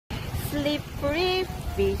Slippery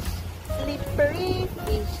fish, slippery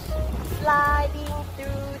fish, sliding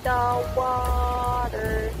through the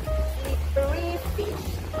water. Slippery fish,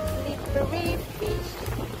 slippery fish,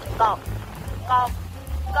 gulp, gulp,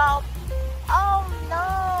 gulp. Oh no,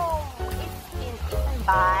 it's been eaten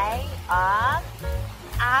by an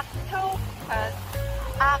octopus,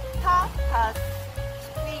 octopus,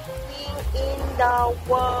 swimming in the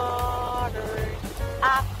water.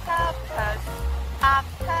 Octopus,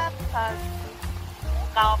 octopus,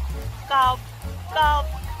 gulp, gulp, gulp.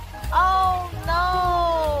 Oh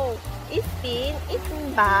no, it's been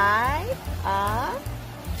eaten by a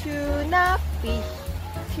tuna fish,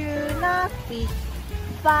 tuna fish,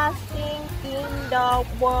 flashing in the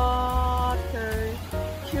water.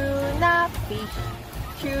 Tuna fish,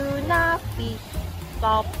 tuna fish,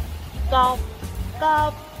 gulp, gulp,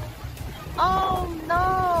 gulp. Oh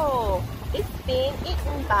no, it's been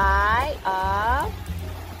eaten by a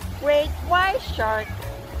great white shark,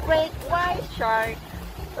 great white shark,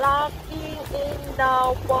 laughing in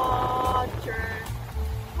the water.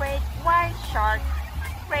 Great white shark,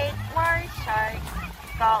 great white shark,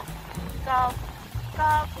 gulp, gulp,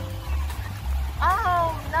 gulp.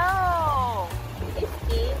 Oh no, it's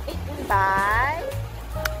been eaten by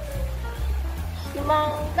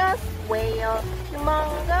humongous whale,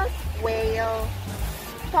 humongous whale,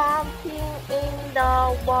 pumping in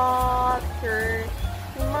the water.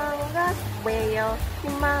 Humongous whale,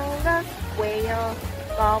 humongous whale,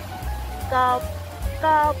 gulp, gulp,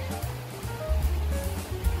 gulp.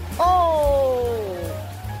 Oh,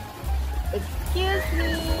 excuse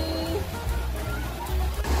me.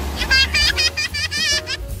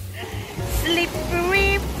 Slippery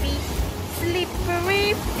fish, slippery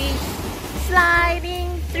fish, sliding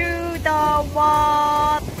through the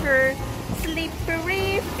water. Slippery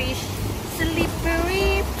fish, slippery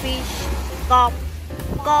fish, gulp,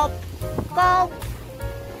 gulp, gulp.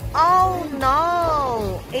 Oh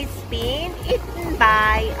no, it's been eaten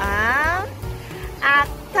by an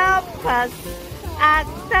octopus,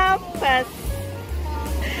 octopus,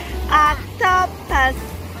 octopus,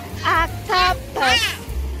 octopus,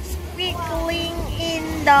 squiggling in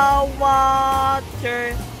the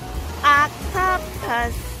water.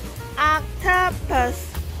 Octopus, octopus,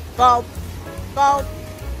 gulp, gulp,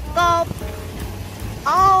 gulp.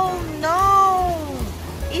 Oh no,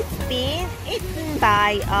 it's been eaten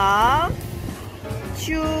by a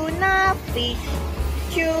tuna fish,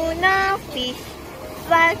 tuna fish,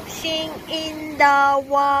 flashing in the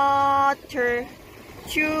water.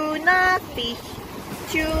 Tuna fish,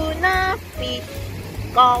 tuna fish,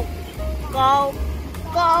 gulp, gulp,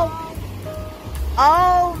 gulp.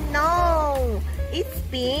 Oh no, it's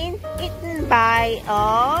been eaten by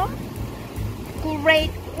a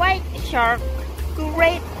great white shark,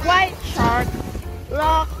 great white shark,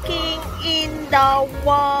 looking in the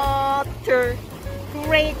water.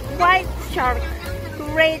 Great white shark,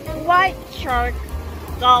 great white shark,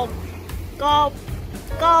 gulp, gulp,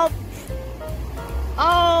 gulp.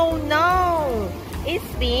 Oh no,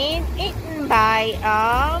 it's been eaten by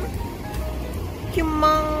a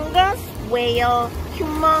humongous whale,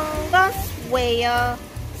 humongous whale,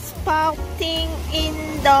 spouting in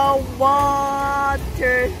the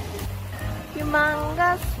water.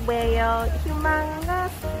 Humongous whale,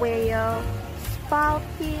 humongous whale,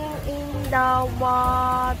 spouting in the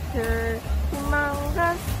water.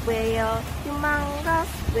 Humongous whale,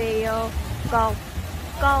 gulp,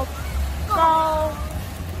 gulp, gulp.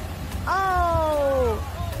 Oh,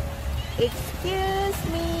 excuse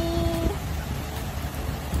me.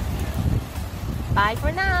 Bye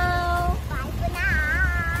for now. Bye for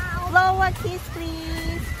now. Blow a kiss,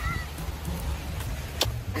 please.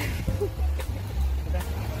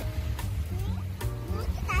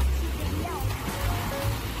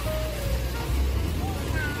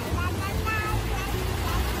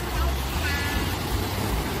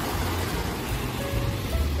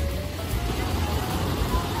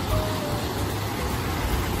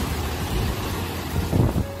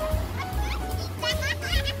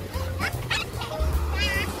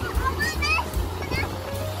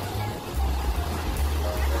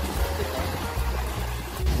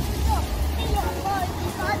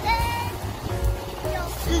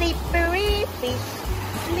 Slippery fish,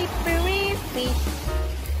 slippery fish,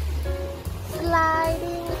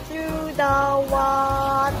 sliding through the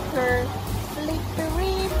water.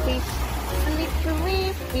 Slippery fish, slippery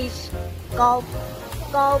fish, gulp,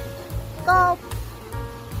 gulp, gulp.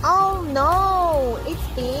 Oh no, it's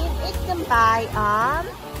been eaten by an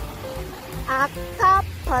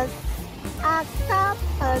octopus,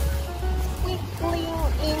 octopus, squiggling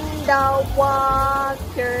in the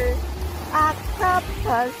water. Octopus.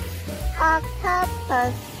 octopus,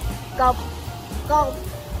 octopus, gulp, gulp,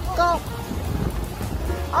 gulp.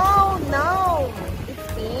 Oh no,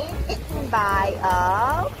 it's been eaten by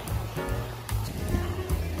a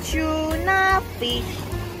tuna fish,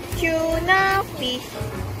 tuna fish,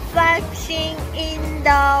 splashing in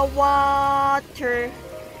the water.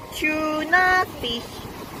 Tuna fish,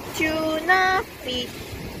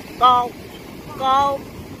 gulp, gulp,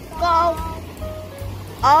 gulp.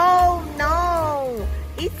 Oh no,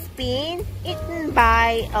 it's been eaten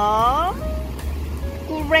by a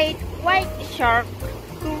great white shark,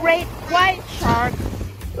 great white shark,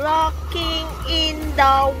 looking in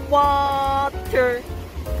the water.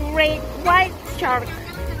 Great white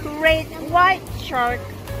shark,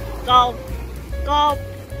 gulp, gulp,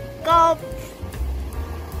 gulp.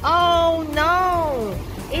 Oh no,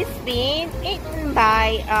 it's been eaten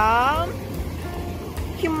by a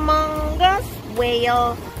humongous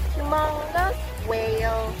whale,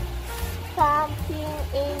 pumping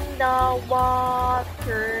in the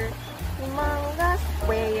water. Humongous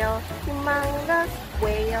whale,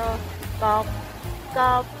 gulp,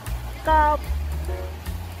 gulp, gulp.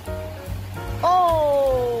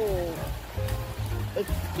 Oh,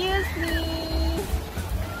 excuse me.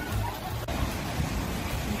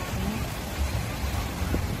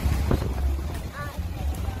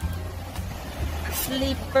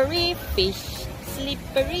 Slippery fish,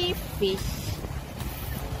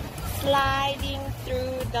 sliding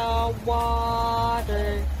through the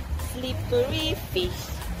water. Slippery fish,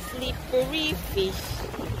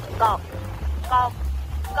 gulp, gulp,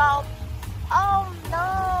 gulp. Oh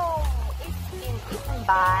no, it's been eaten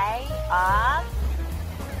by a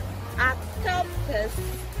octopus,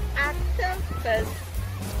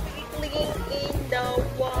 swimming in the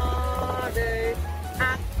water.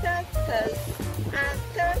 Octopus,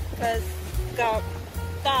 gulp,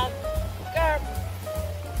 gulp, gulp.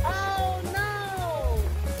 Oh no,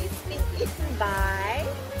 it's been eaten by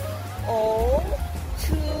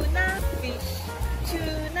tuna fish,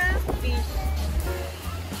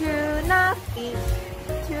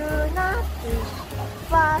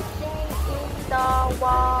 splashing in the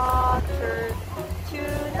water.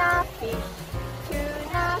 Tuna fish,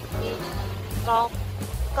 gulp,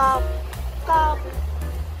 gulp, gulp.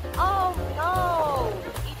 Oh no,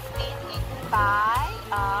 it's been eaten by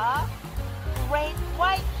a great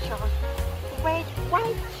white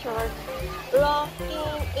shark,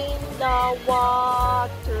 looking in the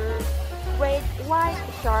water. Great white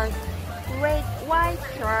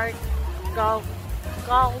shark, gulp,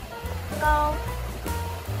 gulp, gulp.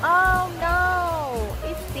 Oh no,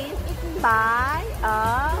 it's been eaten by a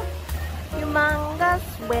humongous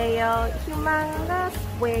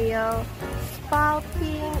whale,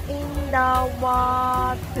 spouting in the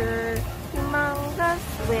water. Humongous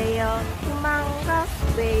whale,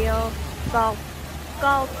 gulp,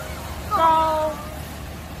 gulp, gulp.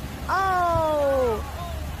 Oh,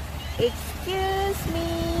 excuse me.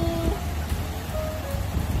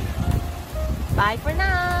 Bye for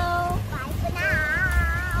now. Bye for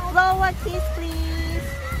now. Lower kiss, please.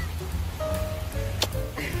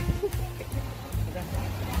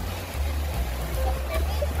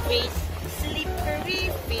 Slippery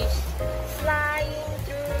fish, flying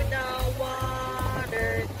through the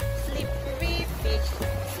water. Slippery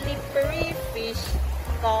fish,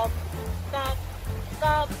 gulp, gulp,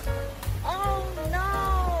 gulp. Oh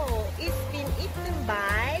no, it's been eaten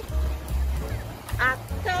by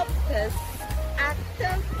octopus,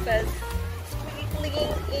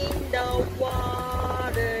 swimming in the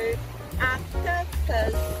water.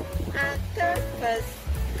 Octopus,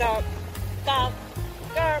 gulp, gulp,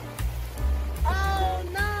 gulp. Oh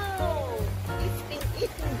no, it's been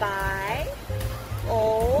eaten by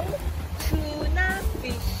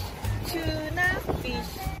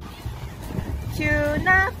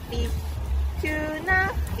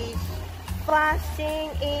tuna fish, splashing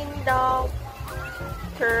in the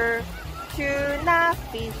water. Tuna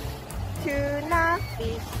fish,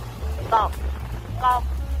 gulp, gulp,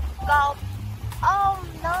 gulp. Oh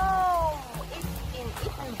no, it's been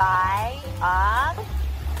eaten by a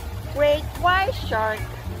great white shark,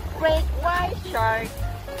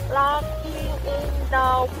 looking in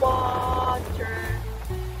the water.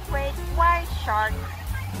 Great white shark,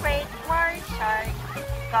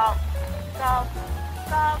 gulp, gulp,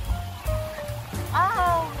 gulp.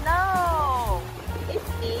 Oh no, it's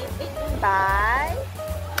been eaten by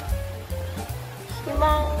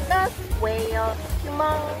humongous whale,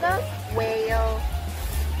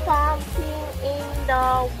 pumping in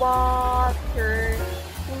the water.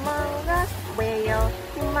 Humongous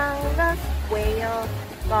whale,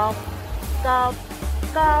 gulp, gulp,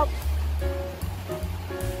 gulp.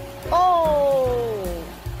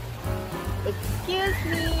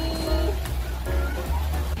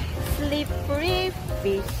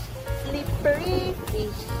 fish, slippery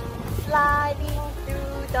fish, sliding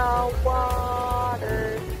through the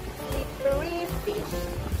water. Slippery fish,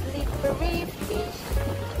 slippery fish.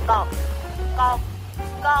 Gulp, gulp,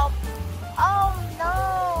 gulp. Oh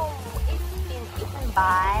no! It's been eaten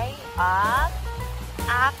by an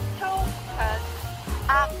octopus.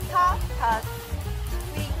 Octopus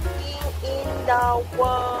swimming in the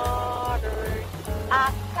water.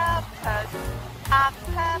 Octopus,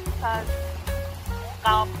 octopus.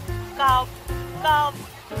 Gulp, gulp, gulp.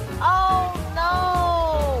 Oh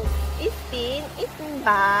no! It's been eaten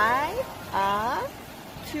by a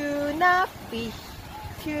tuna fish.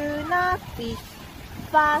 Tuna fish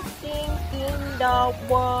splashing in the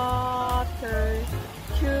water.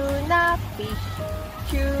 Tuna fish.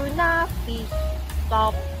 Tuna fish.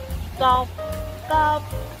 Gulp, gulp, gulp.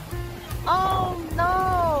 Oh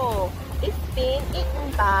no! It's been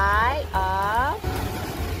eaten by a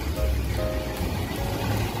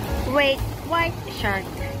great white shark.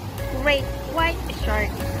 Great white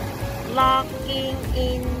shark looking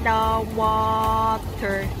in the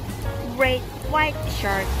water. Great white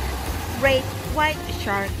shark. Great white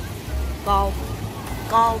shark. Gulp,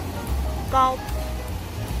 gulp, gulp.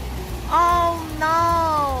 Oh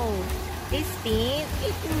no! It's been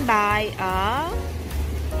eaten by a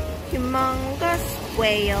humongous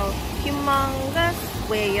whale. Humongous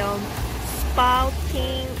whale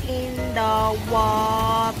spouting in the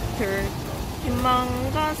water.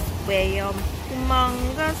 Humongous whale.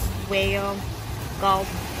 Humongous whale. Gulp,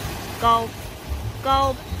 gulp,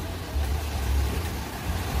 gulp.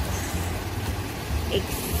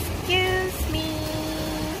 Excuse me.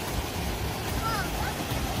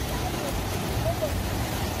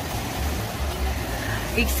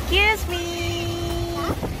 Excuse me.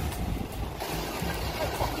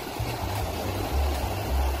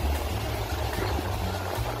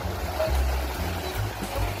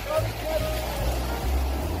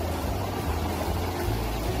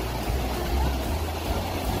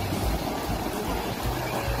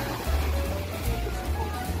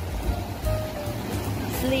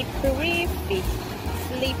 Slippery fish,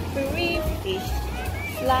 slippery fish,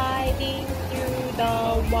 sliding through the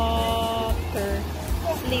water.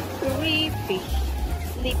 Slippery fish,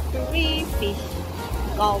 slippery fish.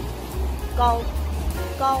 Gulp, gulp,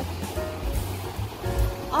 gulp.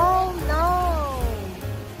 Oh no!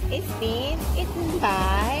 It's been eaten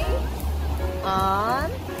by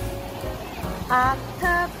an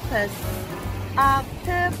octopus.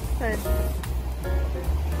 Octopus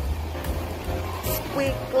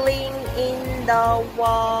squiggling in the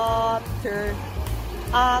water.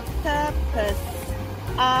 Octopus.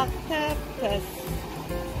 Octopus.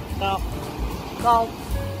 Gulp, gulp,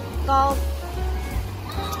 gulp.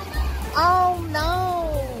 Oh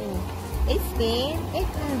no! It's been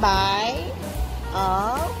eaten by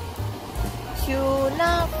a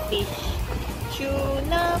tuna fish.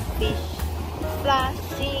 Tuna fish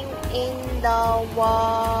splashing in the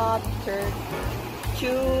water.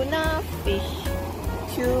 Tuna fish.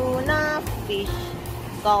 Tuna fish.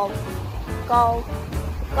 Gulp, gulp,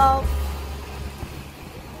 gulp.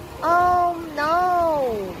 Oh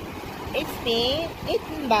no! It's been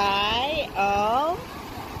eaten by a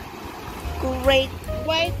great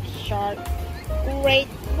white shark. Great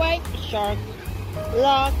white shark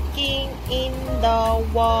looking in the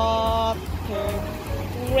water.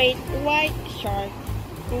 Great white shark.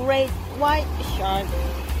 Great white shark.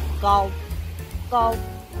 Gulp, gulp,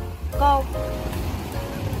 gulp.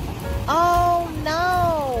 Oh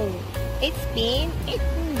no! It's been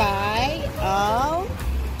eaten by a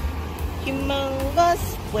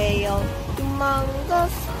humongous whale.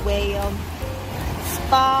 Humongous whale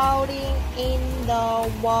spouting in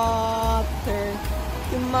the water.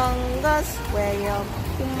 Humongous whale.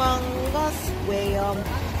 Humongous whale.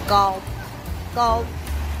 Gulp, gulp,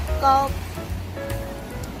 gulp.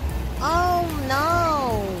 Oh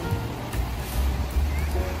no!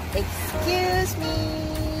 Excuse me.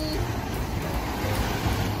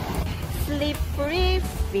 Slippery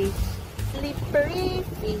fish, slippery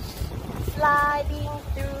fish, sliding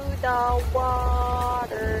through the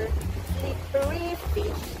water. Slippery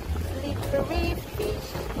fish, slippery fish.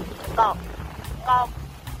 Gulp, gulp,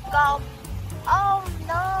 gulp. Oh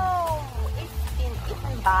no! It's been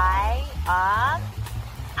eaten by an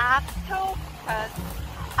octopus.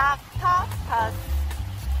 Octopus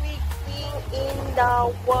swimming in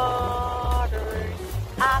the water.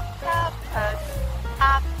 Octopus.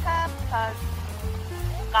 Octopus.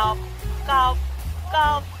 Gulp, gulp,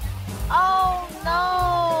 gulp. Oh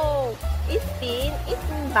no! It's been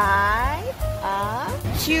eaten by a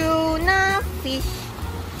tuna fish.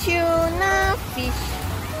 Tuna fish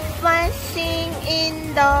splashing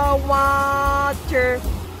in the water.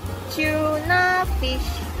 Tuna fish,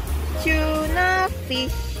 tuna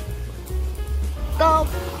fish. Gulp,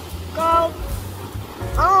 gulp.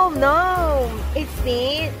 Oh no, it's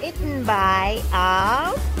been eaten by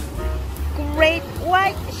a great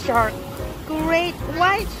white shark. Great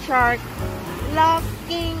white shark,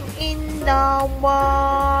 laughing in the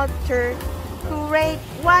water. Great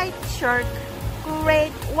white shark,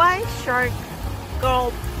 great white shark.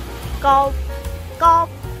 Gulp, gulp, gulp.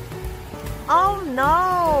 Oh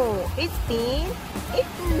no, it's been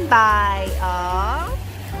eaten by a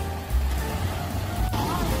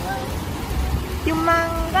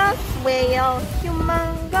humongous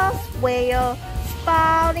whale,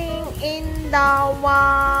 spouting in the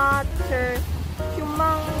water.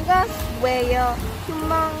 Humongous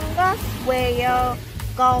whale,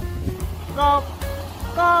 gulp, gulp,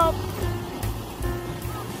 gulp.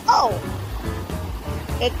 Oh,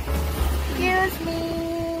 excuse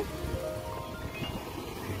me.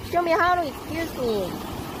 Show me how to excuse me.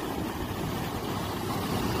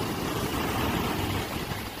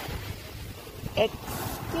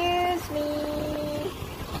 Excuse me.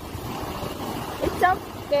 It's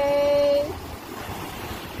okay.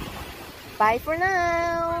 Bye for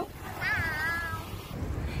now.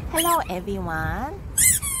 Hello everyone.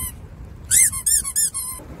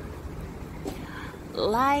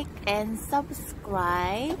 Like and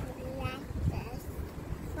subscribe.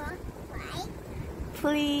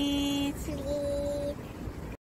 Please.